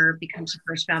founder becomes a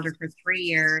first founder for 3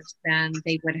 years, then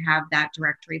they would have that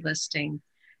directory listing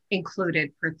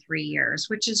included for 3 years,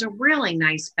 which is a really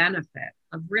nice benefit,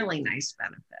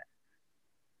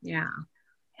 Yeah.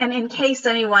 And in case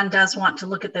anyone does want to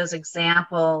look at those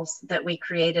examples that we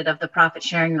created of the profit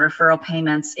sharing and referral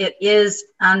payments, it is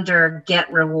under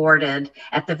Get Rewarded.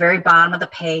 At the very bottom of the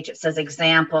page, it says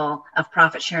example of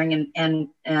profit sharing and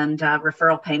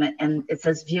referral payment, and it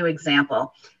says view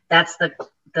example. That's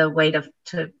the way to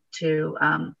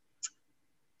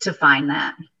find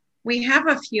that. We have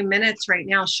a few minutes right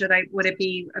now. Would it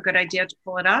be a good idea to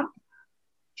pull it up?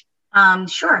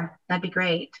 Sure, that'd be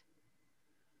great.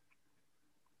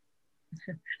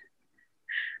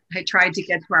 I tried to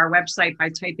get to our website by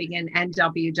typing in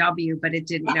NWW, but it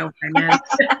didn't know what I meant.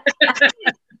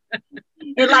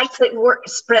 It likes it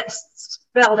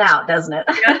spelled out, doesn't it?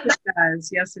 Yes, it does.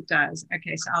 Yes, it does.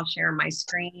 Okay, so I'll share my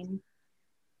screen.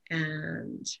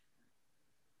 And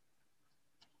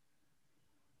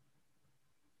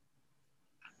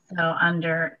so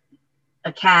under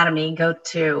Academy, go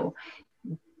to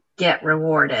Get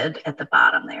Rewarded at the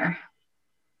bottom there.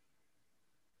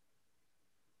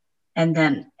 And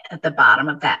then at the bottom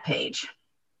of that page,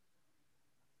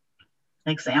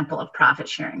 example of profit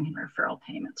sharing and referral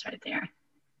payments right there.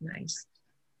 Nice.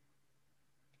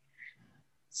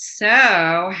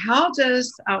 So how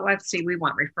does, let's see, we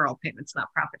want referral payments,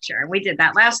 not profit sharing. We did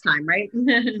that last time, right?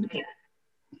 Okay.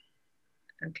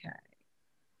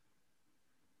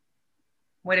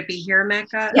 Would it be here,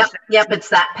 Mecca? Yep, it's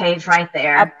that page right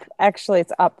there. Up, actually,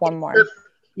 it's up one more.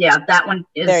 Yeah, that one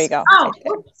is. There you go. Oh,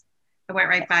 oops. I went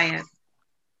right by it.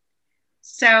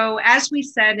 So as we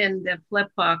said in the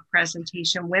flipbook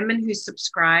presentation, women who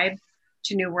subscribe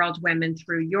to New World Women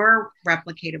through your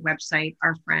replicated website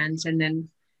are friends, and then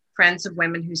friends of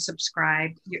women who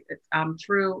subscribe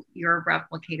through your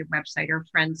replicated website are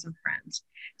friends of friends.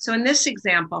 So in this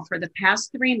example, for the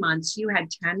past 3 months, you had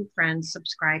 10 friends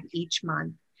subscribe each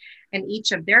month, and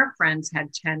each of their friends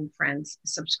had 10 friends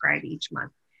subscribe each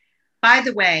month. By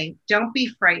the way, don't be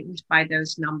frightened by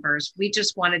those numbers. We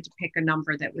just wanted to pick a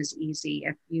number that was easy.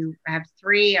 If you have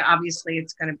 3, obviously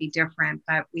it's going to be different,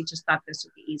 but we just thought this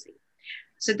would be easy.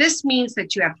 So this means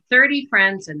that you have 30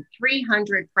 friends and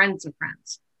 300 friends of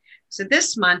friends. So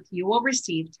this month you will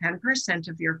receive 10%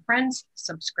 of your friends'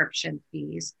 subscription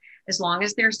fees as long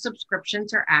as their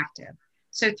subscriptions are active.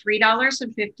 So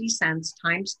 $3.50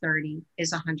 times 30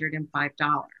 is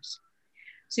 $105.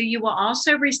 So you will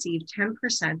also receive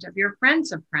 10% of your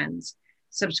friends of friends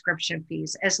subscription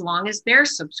fees as long as their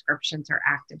subscriptions are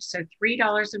active. So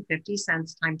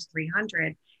 $3.50 times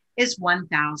 300 is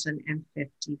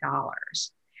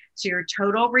 $1,050. So your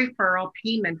total referral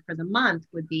payment for the month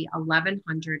would be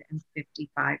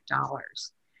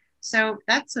 $1,155. So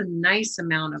that's a nice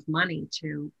amount of money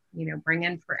to, bring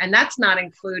in for, and that's not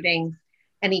including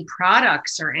any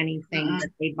products or anything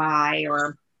that they buy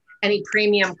or any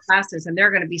premium classes. And there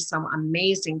are going to be some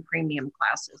amazing premium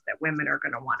classes that women are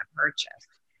going to want to purchase.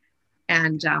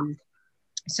 And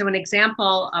so an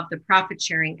example of the profit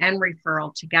sharing and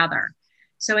referral together.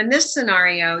 So in this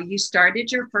scenario, you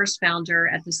started your first founder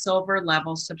at the silver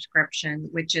level subscription,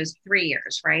 which is 3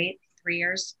 years, right? 3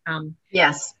 years?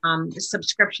 Yes. The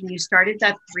subscription, you started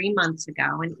that 3 months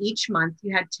ago, and each month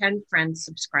you had 10 friends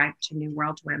subscribe to New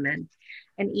World Women,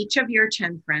 and each of your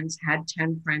 10 friends had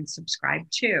 10 friends subscribe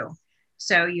too.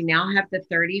 So you now have the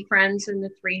 30 friends and the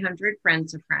 300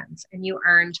 friends of friends, and you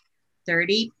earned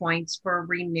 30 points for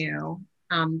renew,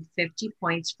 50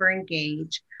 points for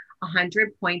engage,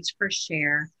 100 points for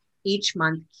share each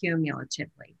month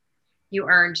cumulatively. You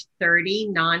earned 30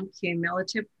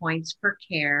 non-cumulative points for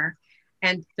care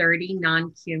and 30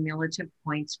 non-cumulative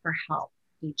points for help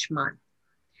each month.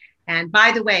 And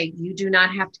by the way, you do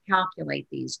not have to calculate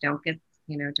these. Don't think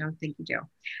you do.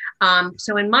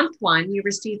 So in month 1, you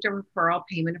received a referral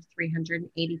payment of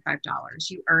 $385.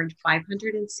 You earned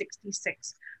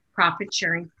 566 profit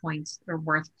sharing points that are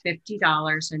worth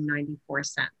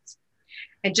 $50.94.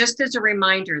 And just as a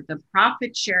reminder, the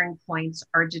profit sharing points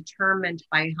are determined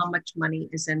by how much money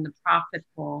is in the profit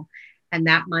pool, and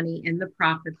that money in the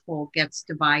profit pool gets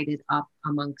divided up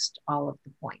amongst all of the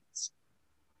points.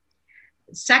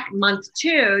 Month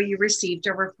 2, you received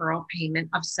a referral payment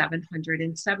of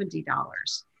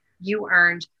 $770. You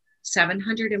earned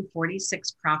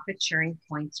 746 profit sharing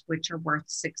points, which are worth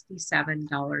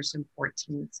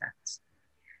 $67.14.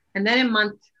 And then in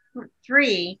month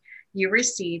 3, you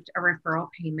received a referral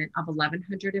payment of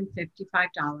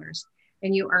 $1,155,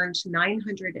 and you earned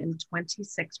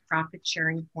 926 profit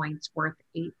sharing points worth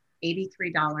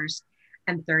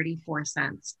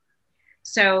 $83.34.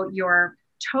 So your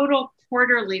total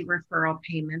quarterly referral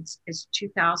payments is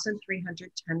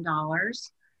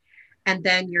 $2,310. And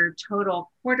then your total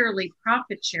quarterly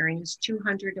profit sharing is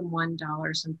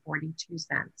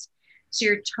 $201.42. So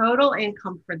your total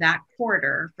income for that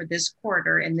quarter, for this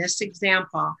quarter in this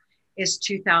example, is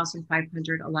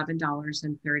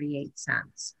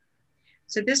 $2,511.38.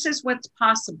 So this is what's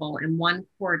possible in one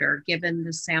quarter given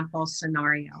the sample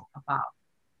scenario above.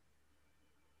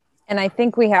 And I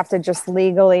think we have to just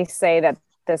legally say that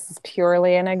this is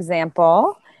purely an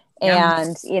example.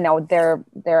 And, you know, there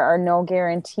are no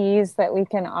guarantees that we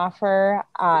can offer,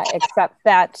 except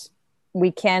that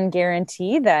we can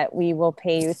guarantee that we will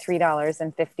pay you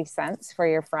 $3.50 for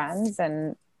your friends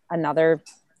and another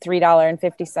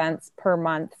 $3.50 per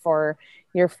month for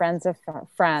your friends of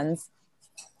friends,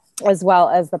 as well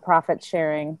as the profit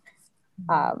sharing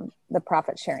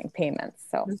payments.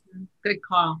 So good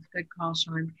call,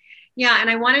 Sean. Yeah, and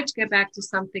I wanted to go back to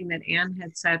something that Anne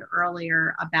had said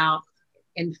earlier about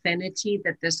infinity,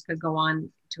 that this could go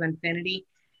on to infinity.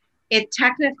 It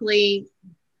technically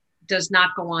does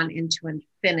not go on into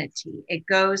infinity. It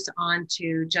goes on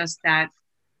to just that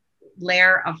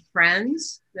layer of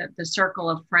friends, the circle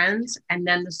of friends, and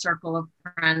then the circle of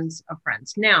friends of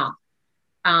friends. Now,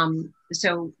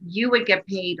 so you would get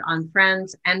paid on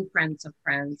friends and friends of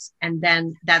friends. And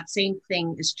then that same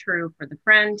thing is true for the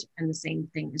friend, and the same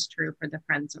thing is true for the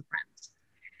friends of friends.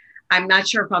 I'm not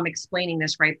sure if I'm explaining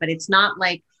this right, but it's not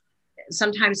like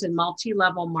sometimes in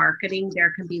multi-level marketing,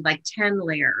 there can be like 10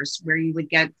 layers where you would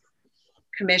get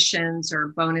commissions or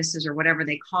bonuses or whatever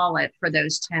they call it for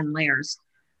those 10 layers.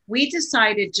 We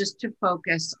decided just to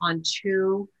focus on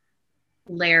 2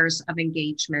 layers of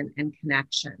engagement and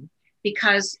connection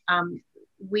because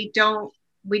we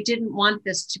didn't want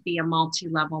this to be a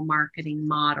multi-level marketing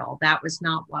model. That was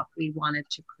not what we wanted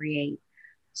to create.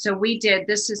 So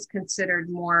this is considered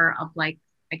more of like,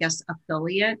 I guess,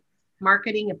 affiliate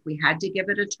marketing, if we had to give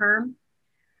it a term.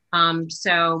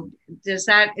 So is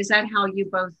that how you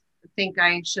both think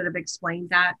I should have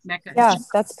explained that, Mecca? Yeah,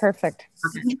 that's perfect.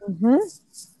 Okay. Mm-hmm.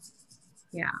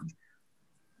 Yeah.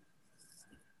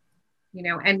 You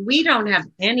know, and we don't have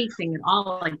anything at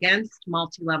all against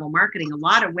multi-level marketing. A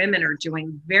lot of women are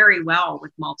doing very well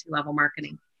with multi-level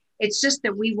marketing. It's just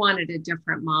that we wanted a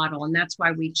different model, and that's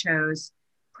why we chose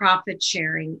profit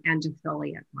sharing and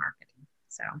affiliate marketing.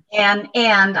 So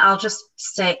and I'll just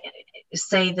say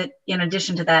that in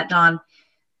addition to that, Dawn,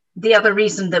 the other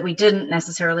reason that we didn't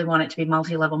necessarily want it to be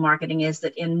multi-level marketing is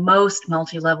that in most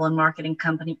multi-level and marketing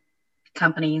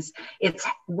companies, it's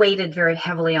weighted very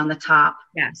heavily on the top.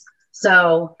 Yes.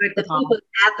 So the people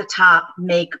at the top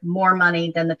make more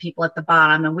money than the people at the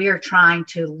bottom. And we are trying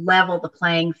to level the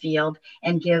playing field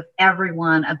and give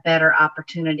everyone a better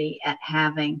opportunity at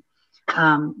having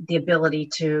the ability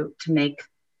to make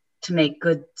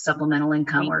good supplemental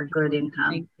income or good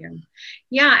income. Thank you.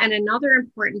 Yeah, and another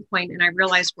important point, and I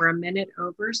realize we're a minute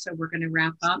over, so we're going to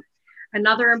wrap up.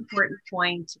 Another important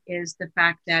point is the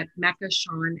fact that Mecca,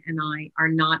 Sean, and I are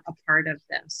not a part of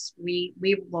this. We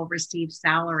will receive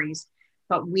salaries,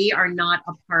 but we are not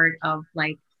a part of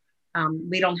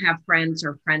we don't have friends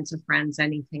or friends of friends,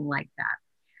 anything like that.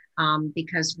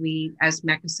 Because we, as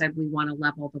Mecca said, we want to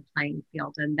level the playing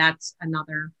field. And that's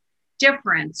another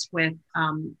difference with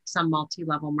some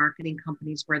multi-level marketing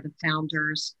companies where the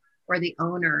founders or the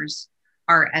owners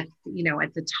are at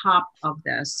the top of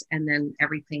this, and then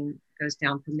everything goes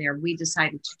down from there. We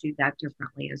decided to do that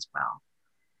differently as well,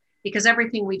 because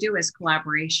everything we do is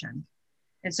collaboration.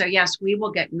 And so, yes, we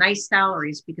will get nice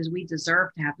salaries because we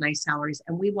deserve to have nice salaries,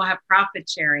 and we will have profit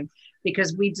sharing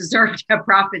because we deserve to have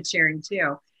profit sharing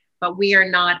too. But we are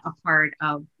not a part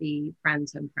of the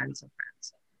friends and friends of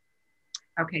friends.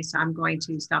 Okay, so I'm going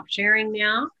to stop sharing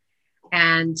now,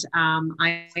 and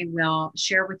I will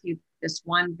share with you this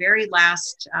one very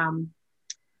last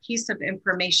piece of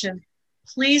information.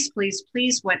 Please, please,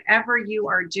 please, whatever you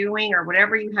are doing or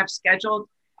whatever you have scheduled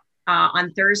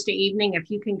on Thursday evening, if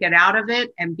you can get out of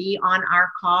it and be on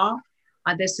our call.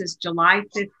 This is July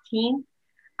 15th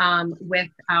with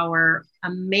our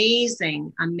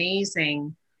amazing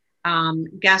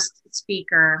guest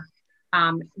speaker,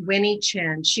 Winnie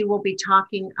Chin. She will be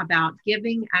talking about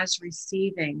giving as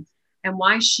receiving and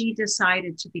why she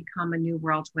decided to become a New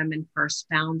World Women First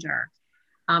founder,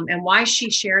 and why she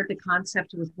shared the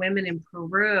concept with women in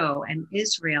Peru and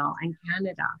Israel and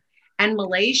Canada and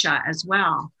Malaysia as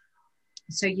well.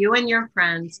 So you and your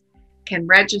friends can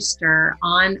register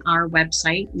on our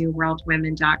website,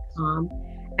 newworldwomen.com,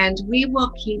 and we will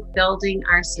keep building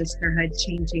our sisterhood,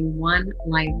 changing one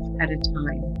life at a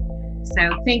time.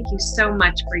 So thank you so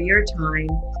much for your time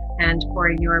and for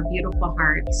your beautiful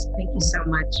hearts. Thank you so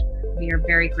much. we are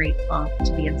very grateful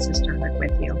to be in sisterhood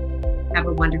with you. Have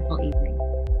a wonderful evening.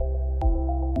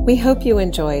 We hope you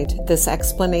enjoyed this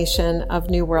explanation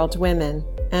of New World Women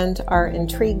and are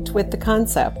intrigued with the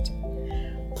concept.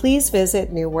 Please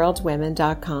visit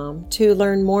newworldwomen.com to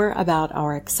learn more about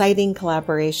our exciting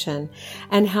collaboration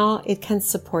and how it can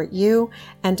support you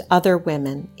and other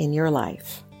women in your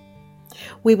life.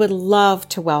 We would love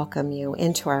to welcome you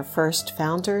into our first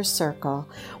Founders Circle,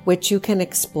 which you can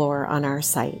explore on our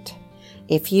site.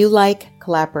 If you like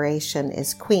Collaboration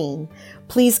is Queen,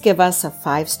 please give us a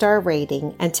 5-star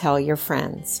rating and tell your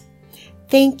friends.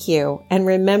 Thank you, and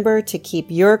remember to keep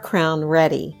your crown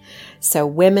ready so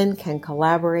women can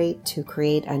collaborate to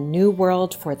create a new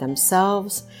world for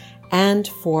themselves and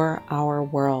for our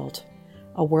world,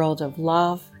 a world of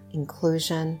love,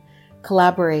 inclusion,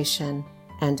 collaboration,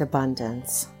 and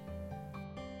abundance.